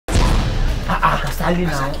Kasali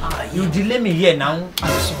now. You delay me here now.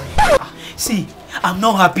 I'm sorry. See, I'm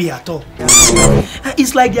not happy at all.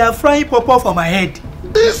 It's like they are frying pawpaw for my head.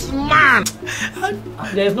 This man!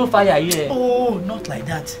 There is no fire here. Oh, not like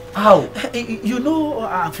that. How? You know,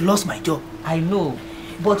 I've lost my job. I know.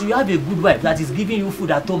 But you have a good wife that is giving you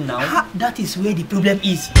food at home now. That is where the problem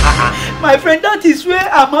is. My friend, that is where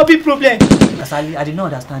I'm having problem. Kasali, I did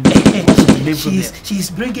not understand.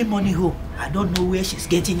 She's bringing money home. I don't know where she's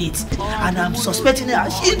getting it. And I'm suspecting her.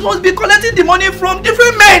 She must be collecting the money from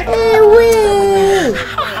different men.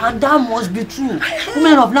 And that must be true.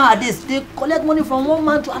 Women of nowadays, they collect money from one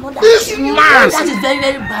man to another. This man! That is very,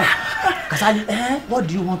 very bad. Kasali, what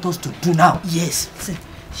do you want us to do now? Yes. See,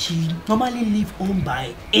 she normally leave home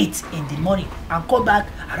by 8 in the morning and come back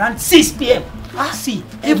around 6 p.m. See,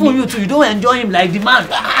 even you too, you don't enjoy him like the man.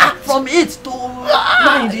 From 8 to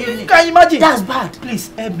 9 in the evening. Can you imagine? That's bad. Please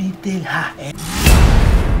help me tell her.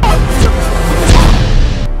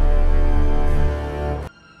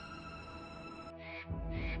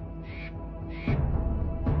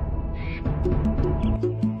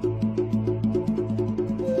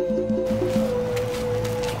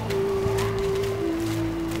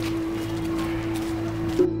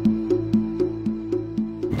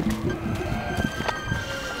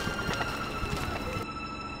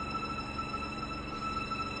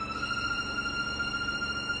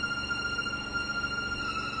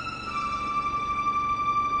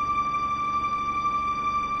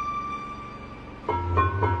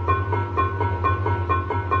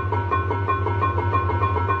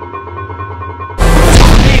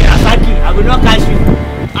 I will not catch you.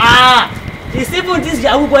 It's even this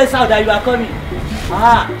Yahoo boys out that you are coming.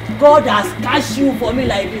 God has catch you for me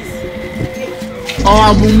like this.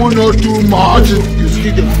 Mumu not too much. You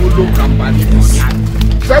see the follow company.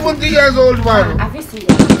 70 years old man. Have you seen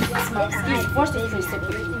that? First thing is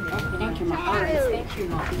separating. Thank you, ma. Alright, thank you,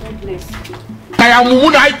 ma. God bless. I am Mumu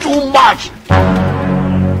not too much.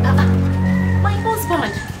 My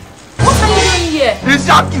husband. What are you doing here?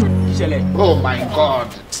 Exactly. Oh my God.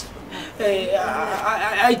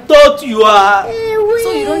 I thought you are...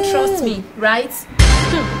 So you don't trust me, right?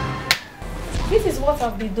 This is what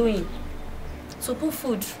I've been doing. To put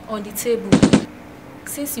food on the table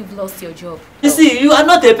since you've lost your job. You see, you are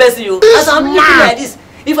not a person. As I'm looking like this,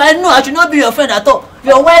 if I know I should not be your friend at all.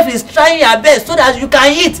 Your wife is trying her best so that you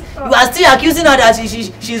can eat. You are still accusing her that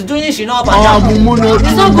she's doing it, she not up and down.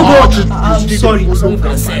 It's not good. I'm sorry.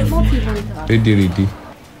 Ready.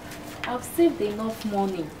 I've saved enough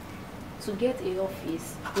money to get a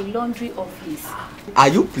office, a laundry office. Are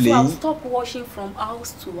you playing? So I'll stop washing from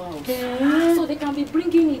house to house. So they can be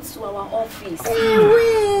bringing it to our office.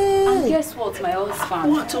 And guess what, my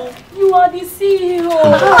husband? What? You are the CEO.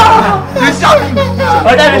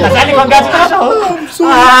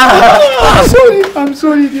 I'm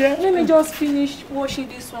sorry, dear. Let me just finish washing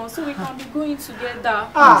this one so we can be going together.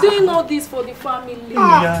 Doing all this for the family.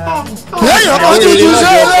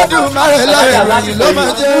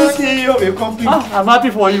 I'm happy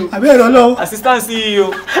for you. Assistant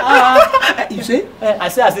CEO. You say? I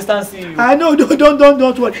say assistant CEO. I know,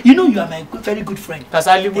 don't worry. You know you are my very good friend.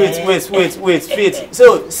 Kasali, wait.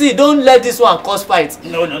 So, see, don't let this one cause fight.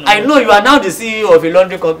 No. I know you are now the CEO of a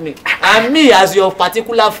laundry company. And me as your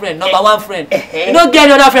particular friend, number one friend. You don't get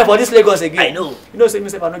any other friend for this Lagos again. I know. You know, say me,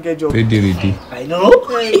 I don't get job. Ready. I know.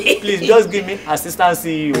 Please, just give me assistant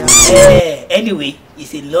CEO. Anyway,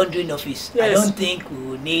 it's a laundry office. Yes. I don't think we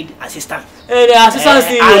will need assistant. The assistant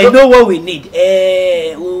CEO. I know what we need.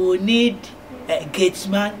 We will need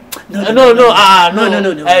gatesman. No. I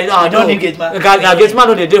don't need gatesman. Gatesman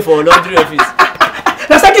on the day for laundry office.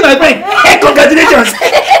 That's like my friend. Congratulations.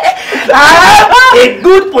 A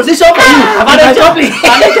good position for you.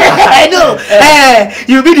 I know.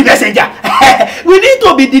 You'll be the messenger. We need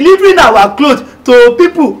to be delivering our clothes to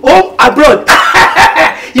people home abroad.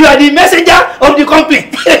 You are the messenger of the company.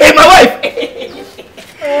 My wife.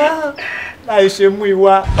 I